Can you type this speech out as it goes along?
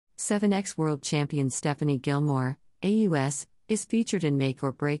7x World Champion Stephanie Gilmore, AUS, is featured in Make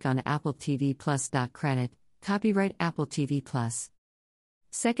or Break on Apple TV Plus. Credit, copyright Apple TV Plus.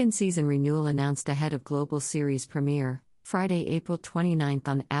 Second season renewal announced ahead of global series premiere, Friday, April 29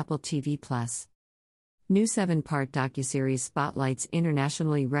 on Apple TV Plus. New 7-part docuseries spotlights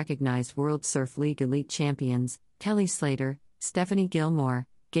internationally recognized World Surf League elite champions, Kelly Slater, Stephanie Gilmore,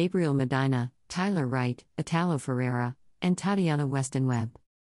 Gabriel Medina, Tyler Wright, Italo Ferreira, and Tatiana Weston Webb.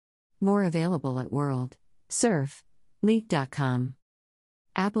 More available at worldsurfleague.com.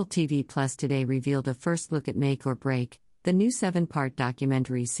 Apple TV Plus today revealed a first look at Make or Break, the new 7-part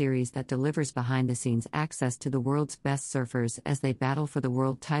documentary series that delivers behind-the-scenes access to the world's best surfers as they battle for the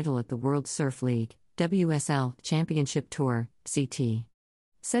world title at the World Surf League (WSL) Championship Tour (CT).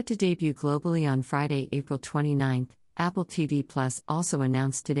 Set to debut globally on Friday, April 29, Apple TV Plus also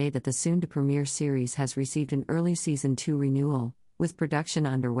announced today that the soon-to-premiere series has received an early Season 2 renewal, with production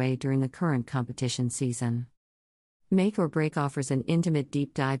underway during the current competition season. Make or Break offers an intimate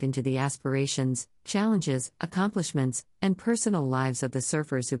deep dive into the aspirations, challenges, accomplishments, and personal lives of the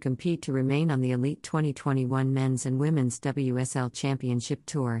surfers who compete to remain on the elite 2021 Men's and Women's WSL Championship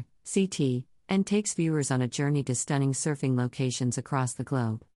Tour, CT, and takes viewers on a journey to stunning surfing locations across the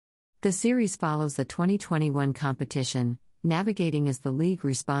globe. The series follows the 2021 competition, navigating as the league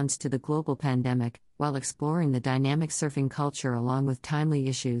responds to the global pandemic, while exploring the dynamic surfing culture along with timely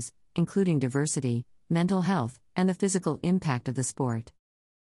issues, including diversity, mental health, and the physical impact of the sport.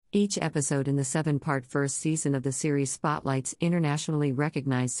 Each episode in the 7-part first season of the series spotlights internationally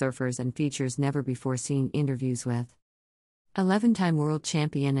recognized surfers and features never-before-seen interviews with 11-time world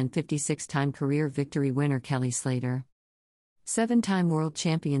champion and 56-time career victory winner Kelly Slater, 7-time world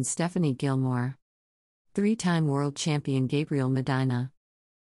champion Stephanie Gilmore, 3-time world champion Gabriel Medina,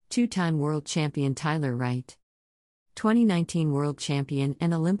 2-time world champion Tyler Wright, 2019 world champion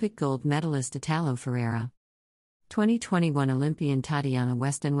and Olympic gold medalist Italo Ferreira, 2021 Olympian Tatiana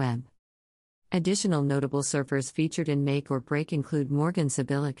Weston Webb. Additional notable surfers featured in Make or Break include Morgan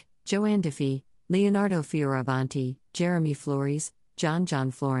Sabilik, Joanne Duffy, Leonardo Fioravanti, Jeremy Flores, John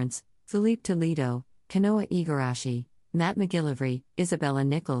Florence, Filipe Toledo, Kanoa Igarashi, Matt McGillivray, Isabella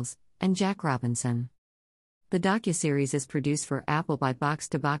Nichols, and Jack Robinson. The docuseries is produced for Apple by Box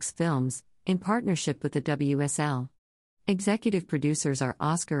to Box Films, in partnership with the WSL. Executive producers are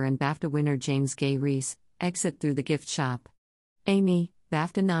Oscar and BAFTA winner James Gay Reese, Exit Through the Gift Shop. Amy,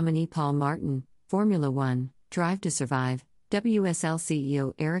 BAFTA nominee Paul Martin, Formula One, Drive to Survive, WSL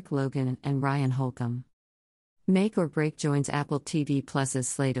CEO Eric Logan and Ryan Holcomb. Make or Break joins Apple TV Plus's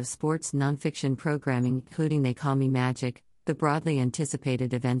slate of sports nonfiction programming, including They Call Me Magic, the broadly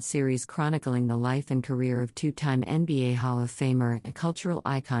anticipated event series chronicling the life and career of 2-time NBA Hall of Famer and cultural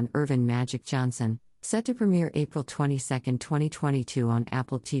icon Earvin Magic Johnson, set to premiere April 22, 2022 on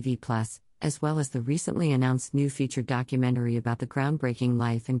Apple TV Plus, as well as the recently announced new feature documentary about the groundbreaking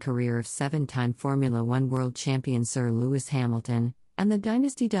life and career of 7-time Formula One world champion Sir Lewis Hamilton, and the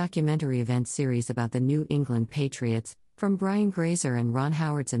Dynasty documentary event series about the New England Patriots, from Brian Grazer and Ron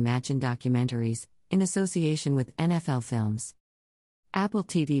Howard's Imagine Documentaries, in association with NFL Films. Apple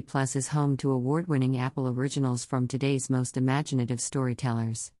TV Plus is home to award-winning Apple originals from today's most imaginative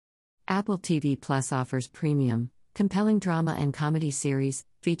storytellers. Apple TV Plus offers premium, compelling drama and comedy series,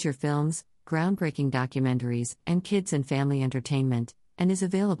 feature films, groundbreaking documentaries, and kids and family entertainment, and is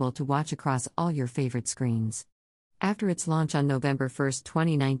available to watch across all your favorite screens. After its launch on November 1,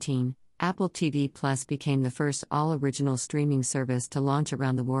 2019, Apple TV Plus became the first all-original streaming service to launch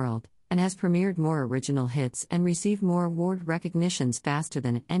around the world, and has premiered more original hits and received more award recognitions faster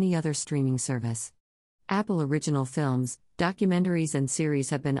than any other streaming service. Apple original films, documentaries and series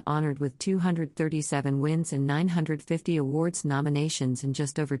have been honored with 237 wins and 950 awards nominations in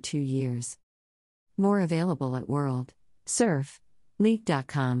just over 2 years. More available at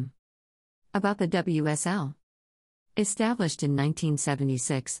worldsurfleague.com. About the WSL. Established in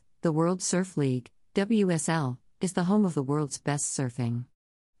 1976, the World Surf League, WSL, is the home of the world's best surfing.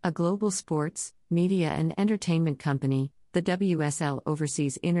 A global sports, media and entertainment company, the WSL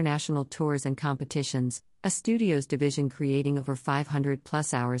oversees international tours and competitions, a studios division creating over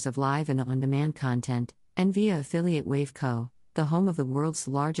 500+ hours of live and on-demand content, and via affiliate Waveco, the home of the world's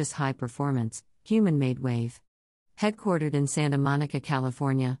largest high-performance, human-made wave. Headquartered in Santa Monica,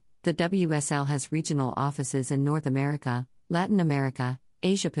 California, the WSL has regional offices in North America, Latin America,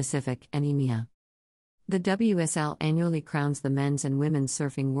 Asia-Pacific, and EMEA. The WSL annually crowns the men's and women's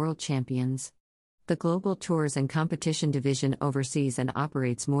surfing world champions. The Global Tours and Competition Division oversees and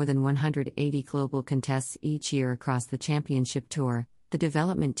operates more than 180 global contests each year across the Championship Tour, the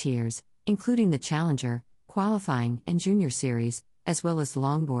development tiers, including the Challenger, Qualifying, and Junior Series, as well as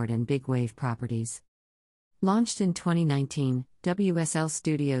longboard and big wave properties. Launched in 2019, WSL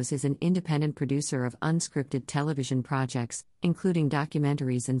Studios is an independent producer of unscripted television projects, including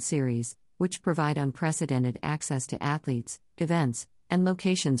documentaries and series, which provide unprecedented access to athletes, events, and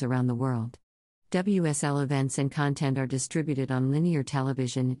locations around the world. WSL events and content are distributed on linear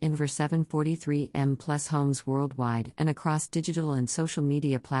television in over 743M plus homes worldwide and across digital and social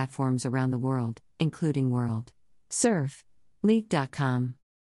media platforms around the world, including World Surf League.com.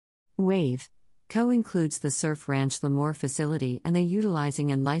 Wave Co. includes the Surf Ranch Lemoore facility and the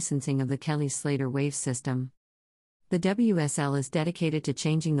utilizing and licensing of the Kelly Slater Wave system. The WSL is dedicated to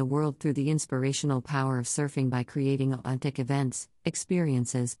changing the world through the inspirational power of surfing by creating authentic events,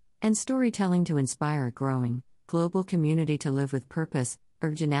 experiences, and storytelling to inspire a growing, global community to live with purpose,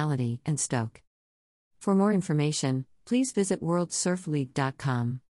 originality, and stoke. For more information, please visit worldsurfleague.com.